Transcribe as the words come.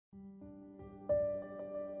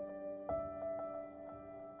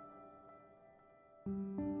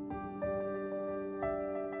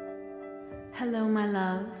Hello, my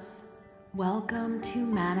loves. Welcome to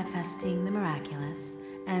Manifesting the Miraculous,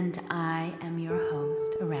 and I am your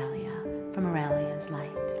host, Aurelia, from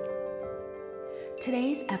Aureliaslight.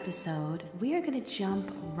 Today's episode, we are going to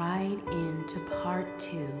jump right into part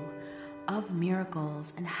 2 of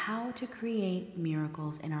miracles and how to create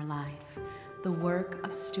miracles in our life, the work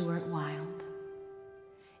of Stuart Wilde.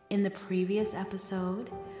 In the previous episode,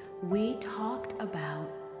 we talked about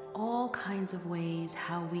all kinds of ways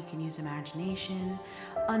how we can use imagination,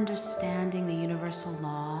 understanding the universal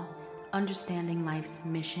law, understanding life's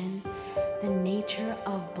mission, the nature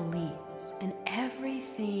of beliefs, and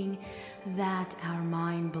everything that our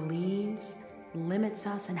mind believes limits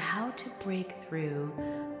us, and how to break through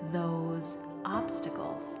those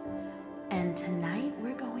obstacles. And tonight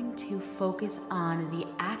we're going to focus on the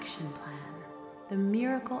action plan, the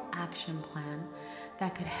miracle action plan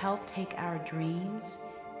that could help take our dreams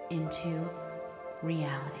into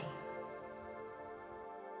reality.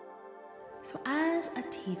 So as a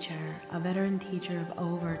teacher, a veteran teacher of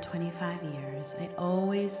over 25 years, I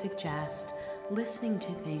always suggest listening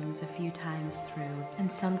to things a few times through,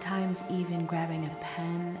 and sometimes even grabbing a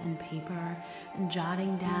pen and paper and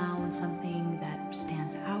jotting down something that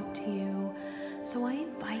stands out to you. So I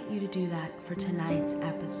invite you to do that for tonight's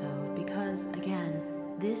episode, because again,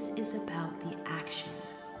 this is about the action.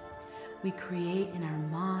 We create in our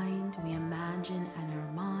mind, we imagine in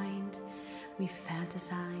our mind, we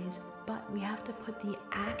fantasize, but we have to put the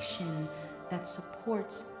action that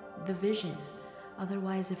supports the vision.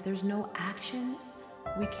 Otherwise, if there's no action,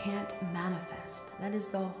 we can't manifest. That is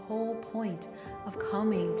the whole point of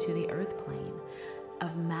coming to the earth plane,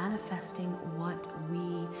 of manifesting what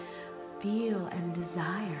we feel and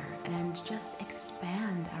desire, and just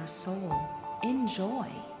expand our soul in joy.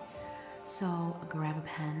 So grab a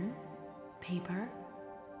pen, paper,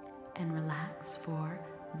 and relax for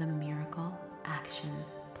the miracle action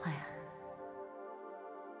plan.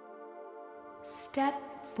 Step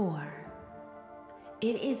 4.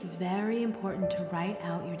 It is very important to write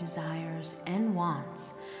out your desires and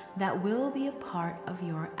wants that will be a part of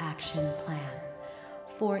your action plan,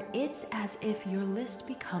 for it's as if your list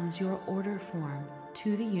becomes your order form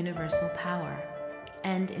to the universal power.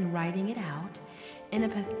 And in writing it out, in a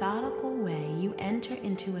methodical way, you enter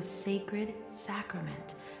into a sacred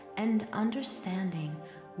sacrament and understanding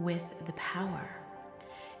with the power.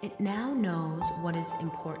 It now knows what is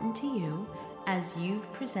important to you, as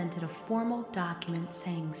you've presented a formal document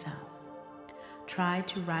saying so. Try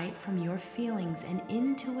to write from your feelings and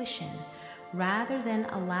intuition rather than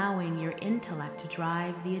allowing your intellect to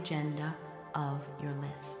drive the agenda of your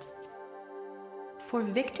list. For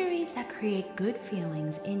victories that create good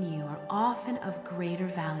feelings in you are often of greater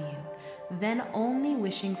value than only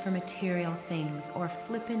wishing for material things or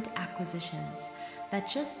flippant acquisitions that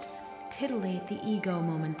just titillate the ego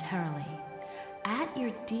momentarily. At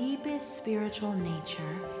your deepest spiritual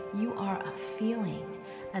nature, you are a feeling,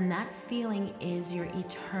 and that feeling is your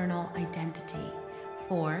eternal identity,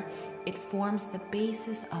 for it forms the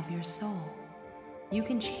basis of your soul. You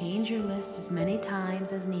can change your list as many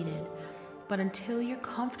times as needed, but until you're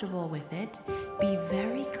comfortable with it, be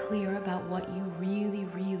very clear about what you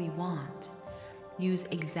really want. Use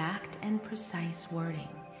exact and precise wording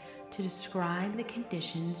to describe the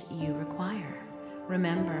conditions you require.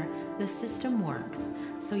 Remember, the system works,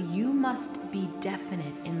 so you must be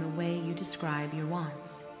definite in the way you describe your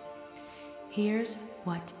wants. Here's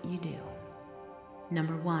what you do.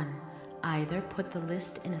 Number 1, either put the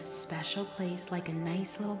list in a special place like a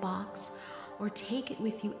nice little box, or take it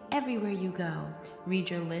with you everywhere you go.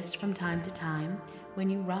 Read your list from time to time, when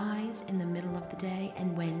you rise, in the middle of the day,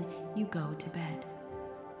 and when you go to bed.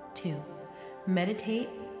 2, meditate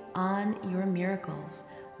on your miracles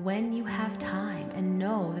when you have time, and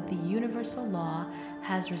know that the universal law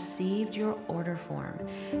has received your order form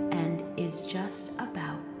and is just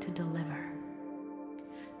about to deliver.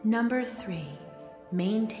 Number 3,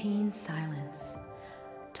 maintain silence.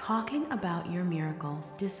 Talking about your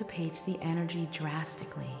miracles dissipates the energy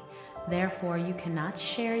drastically. Therefore, you cannot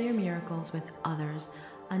share your miracles with others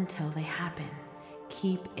until they happen.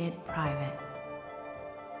 Keep it private.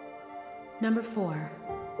 Number 4,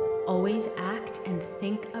 always act and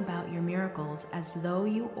think about your miracles as though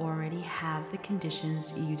you already have the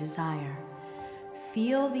conditions you desire.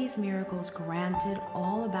 Feel these miracles granted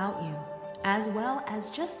all about you, as well as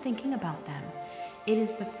just thinking about them. It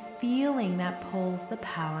is the feeling that pulls the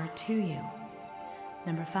power to you.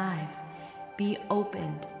 Number 5, be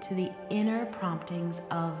open to the inner promptings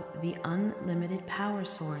of the unlimited power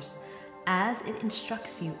source as it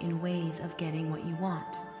instructs you in ways of getting what you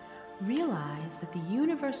want. Realize that the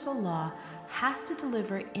universal law has to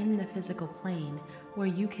deliver in the physical plane where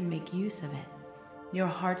you can make use of it. Your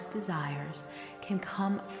heart's desires can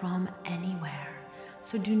come from anywhere,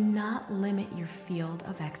 so do not limit your field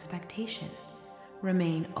of expectation.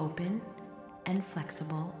 Remain open and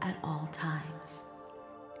flexible at all times.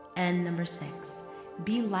 And number 6,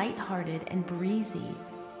 be lighthearted and breezy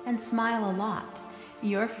and smile a lot.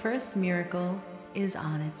 Your first miracle is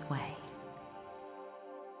on its way.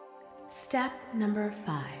 Step number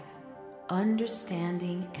 5,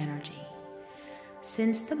 understanding energy.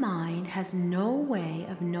 Since the mind has no way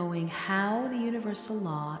of knowing how the universal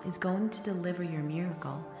law is going to deliver your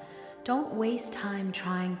miracle, don't waste time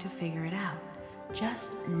trying to figure it out.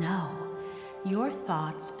 Just know. Your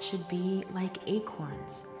thoughts should be like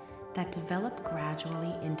acorns that develop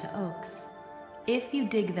gradually into oaks. If you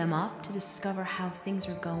dig them up to discover how things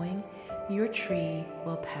are going, your tree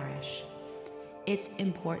will perish. It's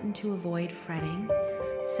important to avoid fretting.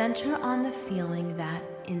 Center on the feeling that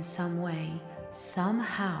in some way,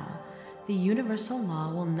 somehow, the universal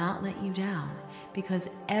law will not let you down,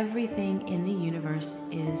 because everything in the universe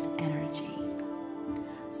is energy.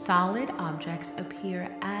 Solid objects appear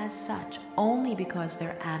as such only because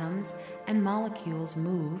their atoms and molecules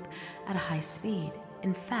move at a high speed.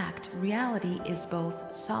 In fact, reality is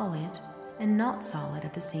both solid and not solid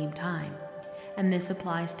at the same time. And this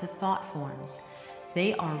applies to thought forms.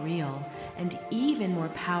 They are real and even more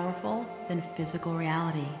powerful than physical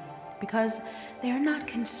reality because they are not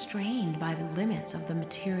constrained by the limits of the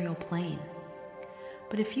material plane.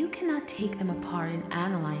 But if you cannot take them apart and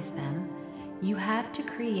analyze them, you have to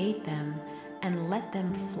create them and let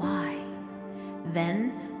them fly.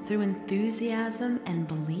 Then, through enthusiasm and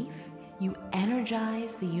belief, you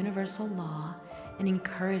energize the universal law and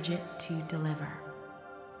encourage it to deliver.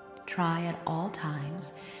 Try at all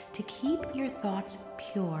times to keep your thoughts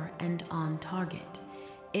pure and on target.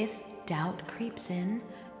 If doubt creeps in,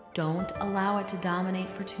 don't allow it to dominate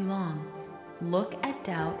for too long. Look at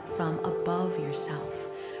doubt from above yourself.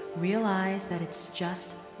 Realize that it's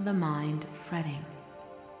just the mind fretting,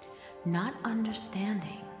 not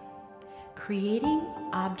understanding, creating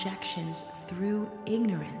objections through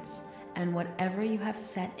ignorance, and whatever you have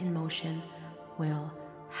set in motion will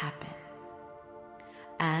happen.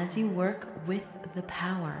 As you work with the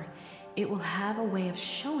power, it will have a way of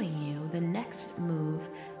showing you the next move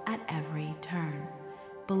at every turn.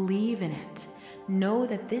 Believe in it. Know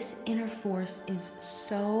that this inner force is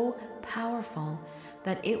so powerful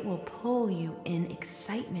that it will pull you in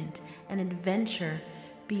excitement and adventure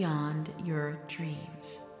beyond your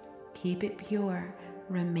dreams. Keep it pure,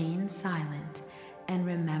 remain silent, and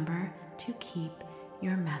remember to keep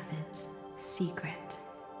your methods secret.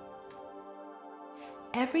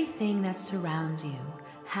 Everything that surrounds you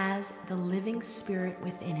has the living spirit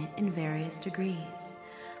within it in various degrees.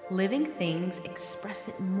 Living things express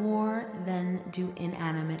it more than do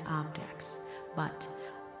inanimate objects, but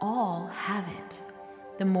all have it.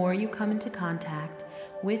 The more you come into contact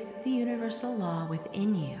with the universal law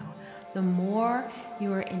within you, the more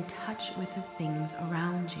you are in touch with the things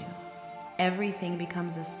around you. Everything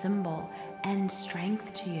becomes a symbol and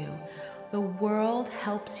strength to you. The world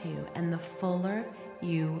helps you, and the fuller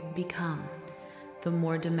you become, the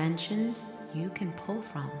more dimensions you can pull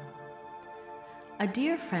from. A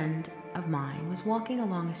dear friend of mine was walking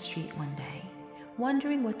along a street one day,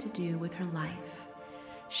 wondering what to do with her life.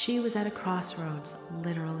 She was at a crossroads,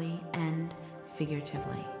 literally and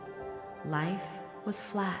figuratively. Life was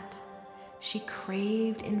flat. She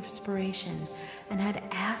craved inspiration and had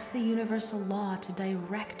asked the universal law to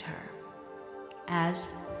direct her.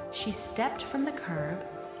 As she stepped from the curb,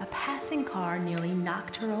 a passing car nearly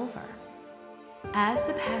knocked her over. As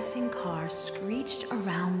the passing car screeched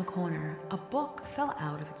around the corner, a book fell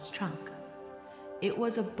out of its trunk. It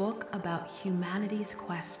was a book about humanity's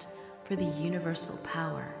quest for the universal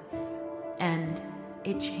power, and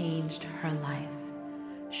it changed her life.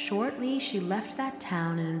 Shortly, she left that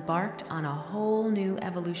town and embarked on a whole new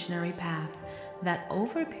evolutionary path that,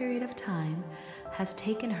 over a period of time, has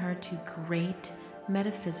taken her to great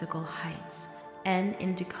metaphysical heights and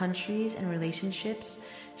into countries and relationships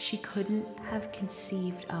she couldn't have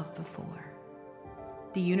conceived of before.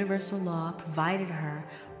 The universal law provided her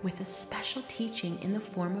with a special teaching in the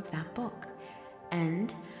form of that book,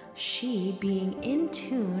 and she, being in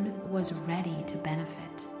tune, was ready to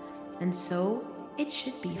benefit. And so it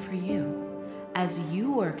should be for you. As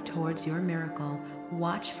you work towards your miracle,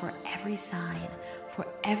 watch for every sign, for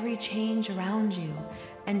every change around you,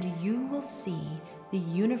 and you will see the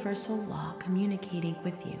universal law communicating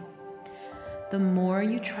with you. The more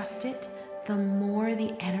you trust it, the more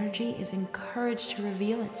the energy is encouraged to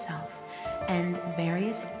reveal itself, and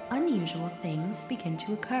various unusual things begin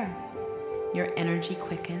to occur. Your energy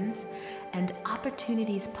quickens, and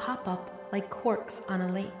opportunities pop up like corks on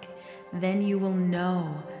a lake. Then you will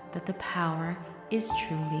know that the power is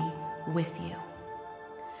truly with you.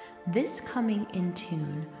 This coming in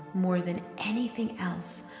tune, more than anything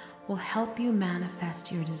else, will help you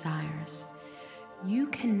manifest your desires. You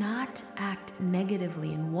cannot act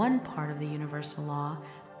negatively in one part of the universal law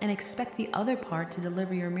and expect the other part to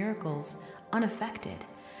deliver your miracles unaffected.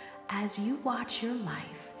 As you watch your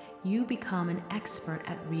life, you become an expert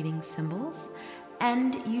at reading symbols,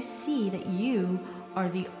 and you see that you are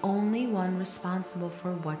the only one responsible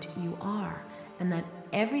for what you are, and that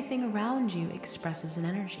everything around you expresses an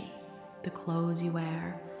energy. The clothes you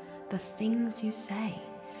wear, the things you say,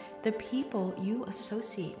 the people you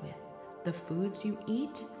associate with, the foods you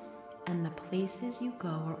eat, and the places you go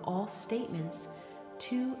are all statements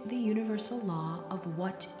to the universal law of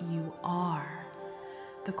what you are.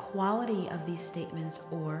 The quality of these statements,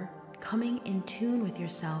 or coming in tune with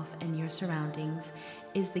yourself and your surroundings,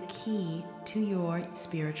 is the key to your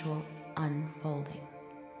spiritual unfolding.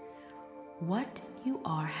 What you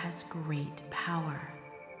are has great power.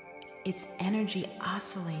 Its energy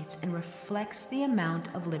oscillates and reflects the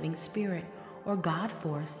amount of living spirit or God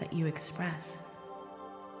force that you express.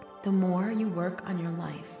 The more you work on your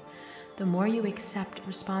life, the more you accept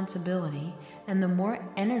responsibility, and the more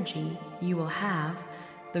energy you will have,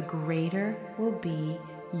 the greater will be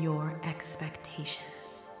your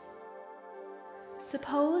expectations.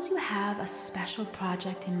 Suppose you have a special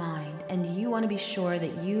project in mind and you want to be sure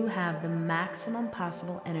that you have the maximum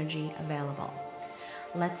possible energy available.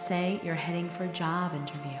 Let's say you're heading for a job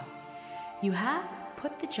interview. You have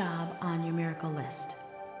put the job on your miracle list.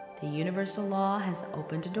 The universal law has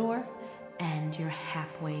opened a door and you're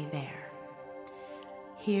halfway there.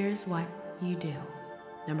 Here's what you do.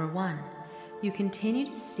 Number 1, you continue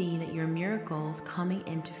to see that your miracles coming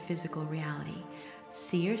into physical reality.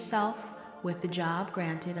 See yourself with the job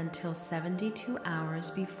granted until 72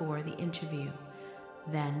 hours before the interview.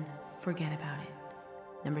 Then forget about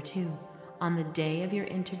it. Number 2, on the day of your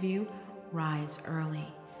interview, rise early.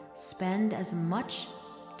 Spend as much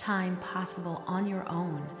time possible on your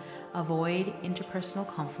own. Avoid interpersonal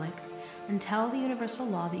conflicts and tell the universal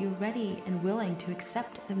law that you're ready and willing to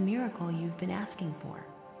accept the miracle you've been asking for.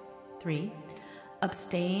 3,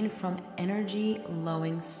 abstain from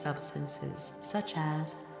energy-lowing substances such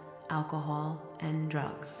as alcohol and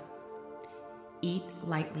drugs. Eat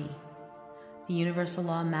lightly. The universal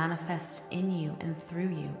law manifests in you and through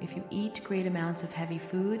you. If you eat great amounts of heavy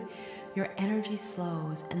food, your energy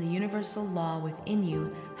slows and the universal law within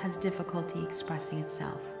you has difficulty expressing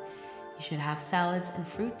itself. You should have salads and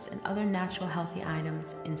fruits and other natural healthy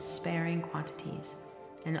items in sparing quantities,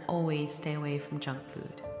 and always stay away from junk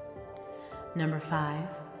food. Number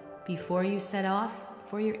 5, before you set off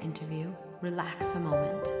for your interview, relax a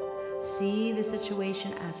moment. See the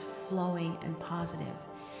situation as flowing and positive.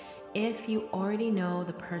 If you already know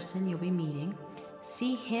the person you'll be meeting,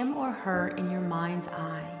 see him or her in your mind's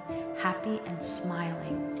eye, happy and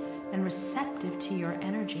smiling and receptive to your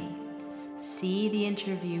energy. See the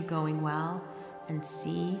interview going well and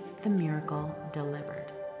see the miracle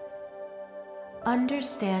delivered.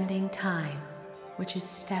 Understanding time, which is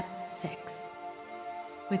step 6.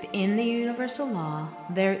 Within the universal law,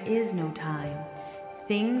 there is no time.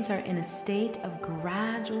 Things are in a state of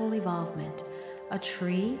gradual evolvement. A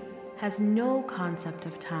tree has no concept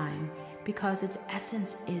of time because its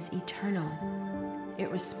essence is eternal. It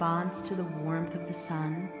responds to the warmth of the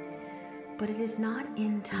sun, but it is not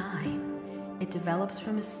in time. It develops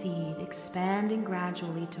from a seed, expanding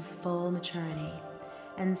gradually to full maturity.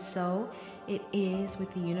 And so it is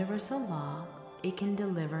with the universal law. It can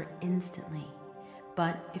deliver instantly.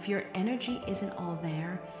 But if your energy isn't all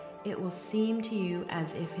there, it will seem to you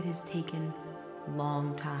as if it has taken a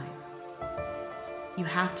long time. You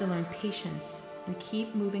have to learn patience and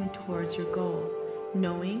keep moving towards your goal,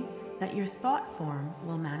 knowing that your thought form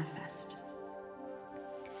will manifest.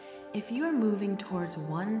 If you are moving towards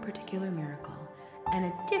one particular miracle and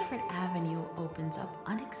a different avenue opens up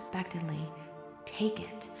unexpectedly, take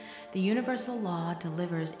it. The universal law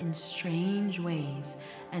delivers in strange ways,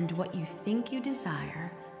 and what you think you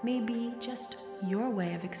desire may be just your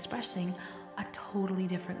way of expressing a totally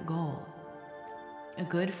different goal. A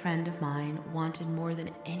good friend of mine wanted more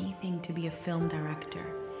than anything to be a film director.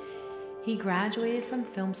 He graduated from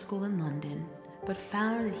film school in London, but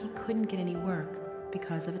found that he couldn't get any work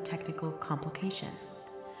because of a technical complication.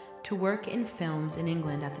 To work in films in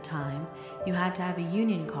England at the time, you had to have a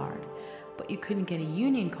union card, but you couldn't get a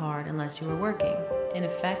union card unless you were working. In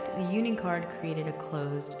effect, the union card created a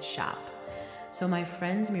closed shop. so my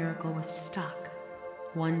friend's miracle was stuck.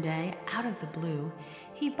 One day, out of the blue,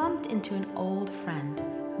 he bumped into an old friend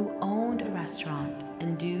who owned a restaurant,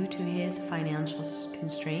 and due to his financial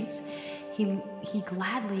constraints, he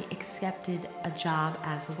gladly accepted a job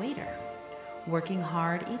as a waiter. Working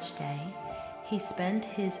hard each day, he spent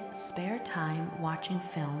his spare time watching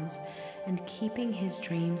films and keeping his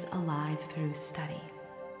dreams alive through study.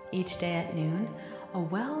 Each day at noon, a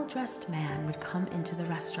well-dressed man would come into the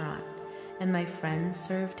restaurant, and my friend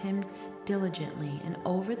served him diligently, and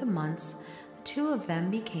over the months, the two of them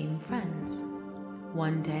became friends.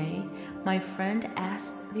 One day, my friend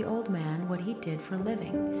asked the old man what he did for a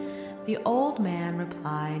living. The old man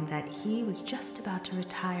replied that he was just about to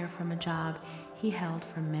retire from a job he held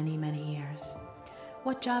for many, many years.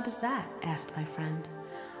 "What job is that?" asked my friend.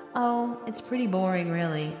 "Oh, it's pretty boring,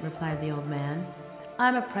 really," replied the old man.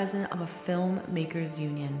 "I'm a president of a film makers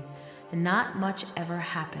union, and not much ever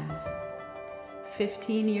happens."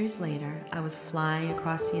 15 years later, I was flying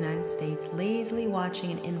across the United States, lazily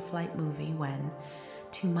watching an in-flight movie when,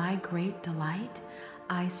 to my great delight,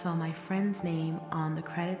 I saw my friend's name on the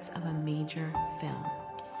credits of a major film.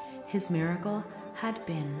 His miracle had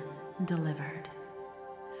been delivered.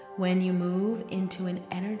 When you move into an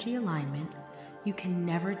energy alignment, you can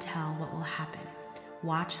never tell what will happen.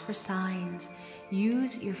 Watch for signs,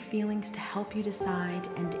 use your feelings to help you decide,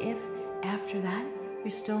 and if, after that,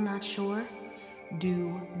 you're still not sure,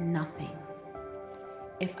 do nothing.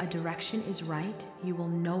 If a direction is right, you will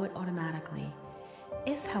know it automatically.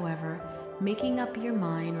 If, however, making up your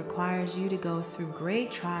mind requires you to go through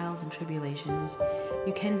great trials and tribulations,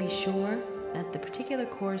 you can be sure that the particular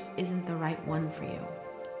course isn't the right one for you.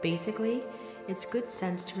 Basically, it's good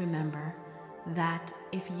sense to remember that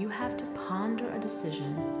if you have to ponder a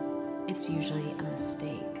decision, it's usually a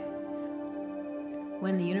mistake.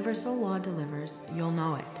 When the universal law delivers, you'll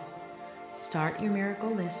know it. Start your miracle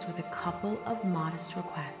list with a couple of modest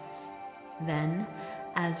requests. Then,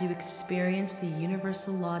 as you experience the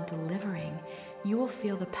universal law delivering, you will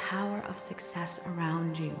feel the power of success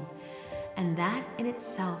around you, and that in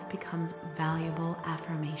itself becomes valuable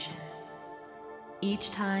affirmation.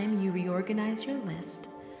 Each time you reorganize your list,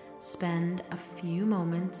 spend a few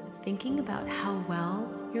moments thinking about how well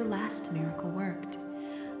your last miracle worked.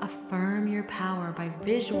 Affirm your power by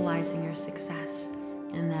visualizing your success,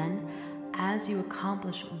 and then, as you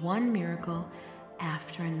accomplish one miracle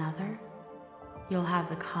after another, you'll have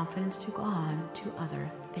the confidence to go on to other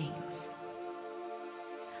things.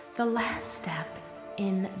 The last step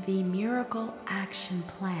in the Miracle Action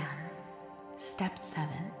Plan, Step 7,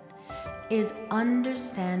 is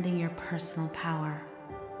understanding your personal power.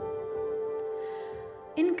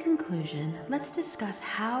 In conclusion, let's discuss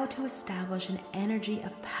how to establish an energy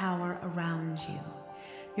of power around you.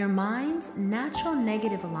 Your mind's natural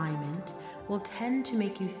negative alignment will tend to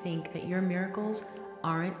make you think that your miracles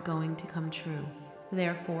aren't going to come true.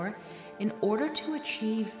 Therefore, in order to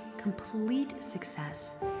achieve complete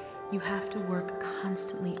success, you have to work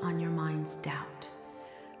constantly on your mind's doubt.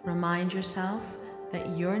 Remind yourself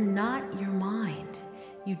that you're not your mind.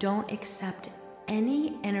 You don't accept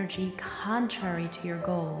any energy contrary to your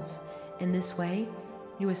goals. In this way,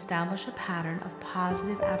 you establish a pattern of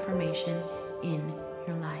positive affirmation in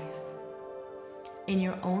your life. In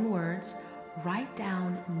your own words, write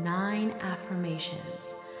down 9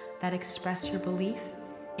 affirmations that express your belief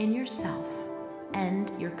in yourself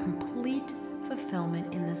and your complete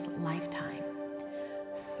fulfillment in this lifetime.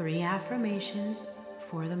 3 affirmations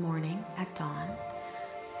for the morning at dawn,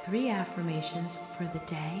 3 affirmations for the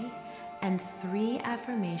day, and 3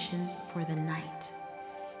 affirmations for the night.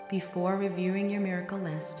 Before reviewing your miracle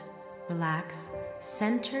list, relax,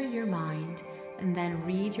 center your mind, and then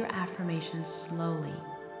read your affirmations slowly.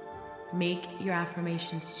 Make your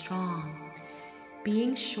affirmations strong,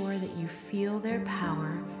 being sure that you feel their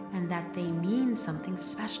power and that they mean something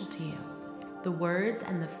special to you. The words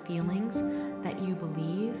and the feelings that you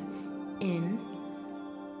believe in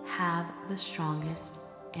have the strongest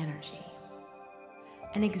energy.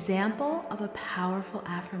 An example of a powerful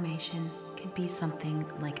affirmation could be something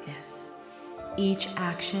like this: each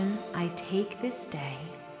action I take this day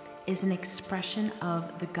is an expression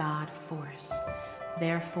of the God force.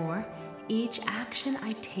 Therefore, each action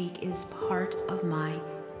I take is part of my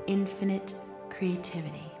infinite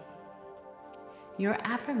creativity. Your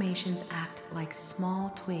affirmations act like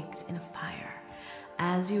small twigs in a fire.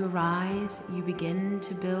 As you arise, you begin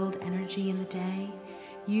to build energy in the day.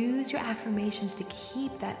 Use your affirmations to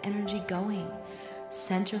keep that energy going.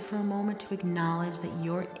 Center for a moment to acknowledge that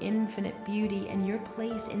your infinite beauty and your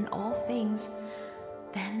place in all things.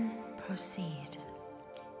 Then proceed.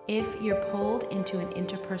 If you're pulled into an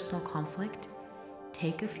interpersonal conflict,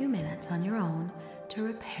 take a few minutes on your own to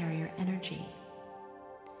repair your energy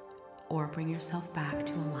or bring yourself back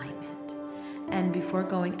to alignment. And before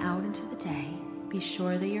going out into the day, be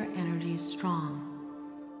sure that your energy is strong.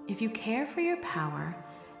 If you care for your power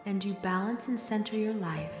and you balance and center your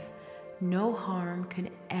life, no harm can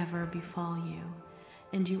ever befall you,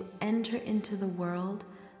 and you enter into the world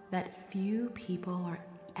that few people are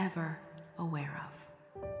ever aware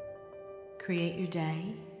of. Create your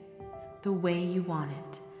day the way you want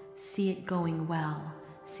it. See it going well.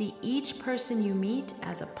 See each person you meet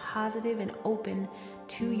as a positive and open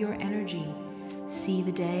to your energy. See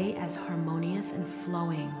the day as harmonious and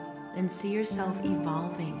flowing, and see yourself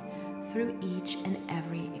evolving through each and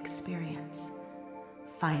every experience.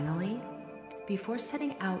 Finally, before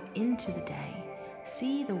setting out into the day,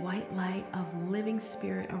 see the white light of living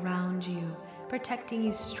spirit around you, protecting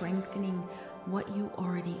you, strengthening what you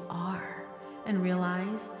already are. And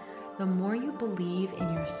realize the more you believe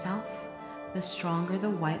in yourself, the stronger the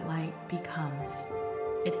white light becomes.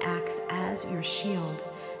 It acts as your shield,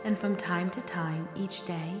 and from time to time each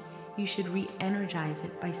day, you should re-energize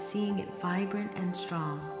it by seeing it vibrant and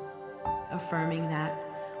strong, affirming that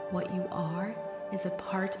what you are is a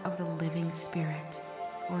part of the living spirit,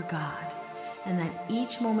 or God, and that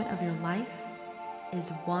each moment of your life is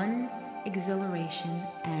one exhilaration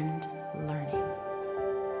and learning.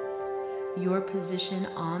 Your position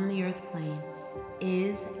on the earth plane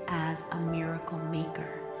is as a miracle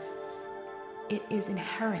maker. It is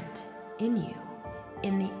inherent in you,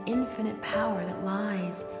 in the infinite power that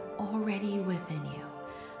lies already within you.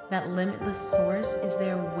 That limitless source is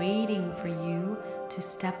there waiting for you to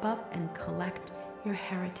step up and collect your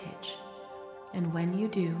heritage. And when you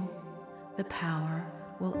do, the power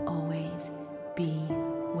will always be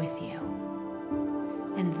with you.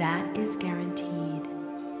 And that is guaranteed.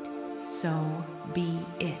 So be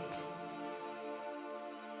it.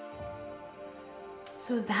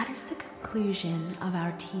 So that is the conclusion of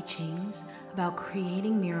our teachings about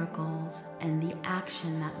creating miracles and the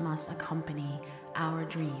action that must accompany our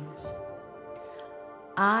dreams.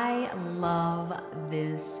 I love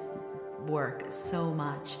this work so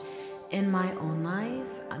much. In my own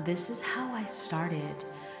life, this is how I started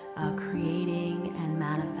creating and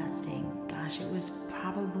manifesting. Gosh, it was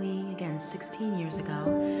probably, again, 16 years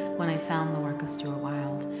ago when I found the work of Stuart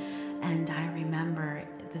Wilde. And I remember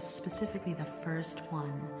specifically the first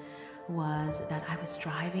one was that I was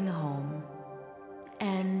driving home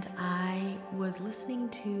and I was listening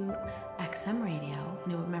to XM radio,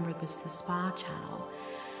 and I remember it was the Spa channel.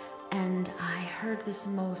 And I heard this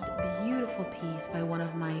most beautiful piece by one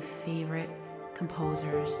of my favorite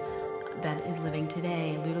composers that is living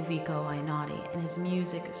today, Ludovico Einaudi, and his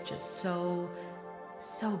music is just so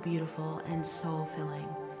beautiful and soul-filling.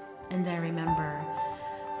 And I remember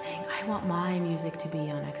saying, I want my music to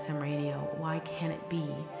be on XM radio. Why can't it be?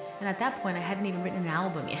 And at that point, I hadn't even written an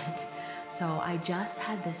album yet. So I just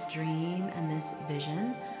had this dream and this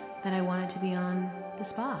vision that I wanted to be on the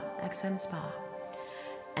Spa, XM Spa.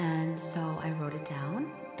 And so I wrote it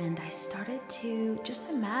down, and I started to just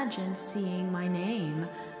imagine seeing my name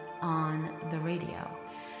on the radio.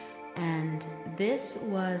 And this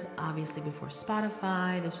was obviously before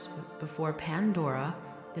Spotify, this was before Pandora.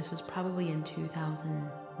 This was probably in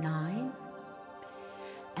 2009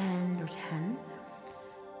 or 10.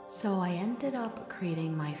 So I ended up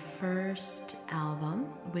creating my first album,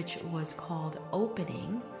 which was called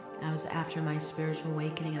Opening. That was after my spiritual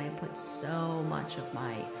awakening, and I put so much of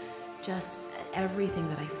my, just everything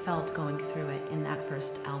that I felt going through it in that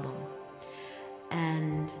first album.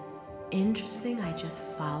 And interesting, I just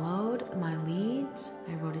followed my leads.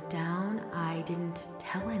 I wrote it down. I didn't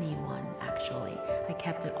tell anyone, actually. I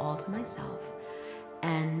kept it all to myself.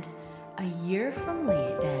 And a year from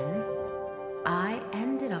then, I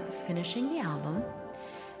ended up finishing the album,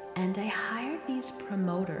 and I hired these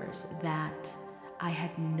promoters that I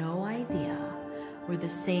had no idea were the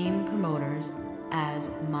same promoters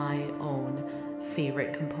as my own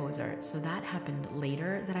favorite composer. So that happened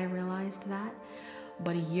later that I realized that.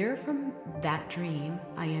 But a year from that dream,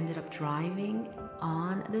 I ended up driving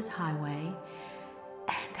on this highway,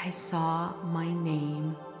 and I saw my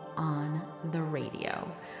name on the radio,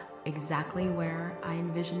 exactly where I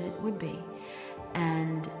envisioned it would be.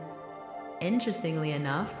 And interestingly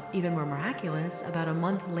enough, even more miraculous, about a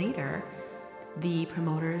month later, the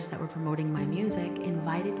promoters that were promoting my music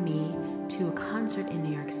invited me to a concert in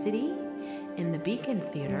New York City in the Beacon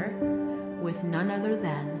Theater with none other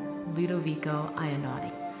than Ludovico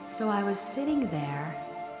Einaudi. So I was sitting there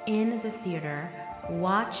in the theater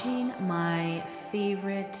watching my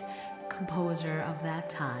favorite composer of that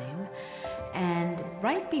time, and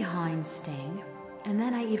right behind Sting And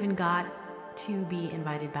then I even got to be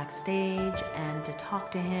invited backstage and to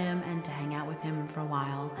talk to him and to hang out with him for a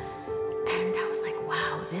while. And I was like,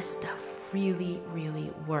 wow, this stuff really,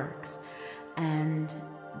 really works. And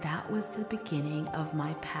that was the beginning of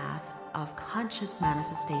my path of conscious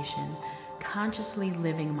manifestation, consciously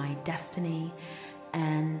living my destiny.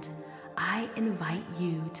 And I invite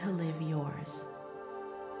you to live yours.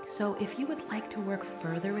 So if you would like to work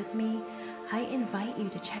further with me, I invite you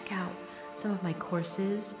to check out some of my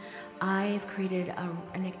courses. I've created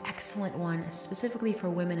an excellent one specifically for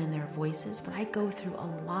women and their voices, but I go through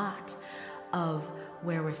a lot of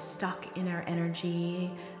where we're stuck in our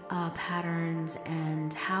energy patterns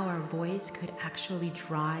and how our voice could actually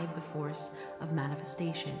drive the force of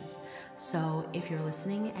manifestations. So if you're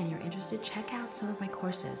listening and you're interested, check out some of my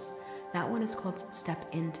courses. That one is called Step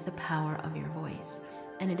Into the Power of Your Voice.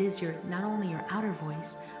 And it is not only your outer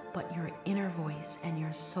voice, but your inner voice and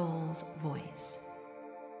your soul's voice.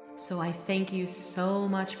 So I thank you so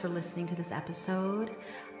much for listening to this episode.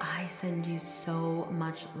 I send you so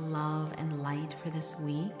much love and light for this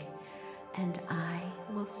week, and I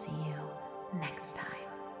will see you next time.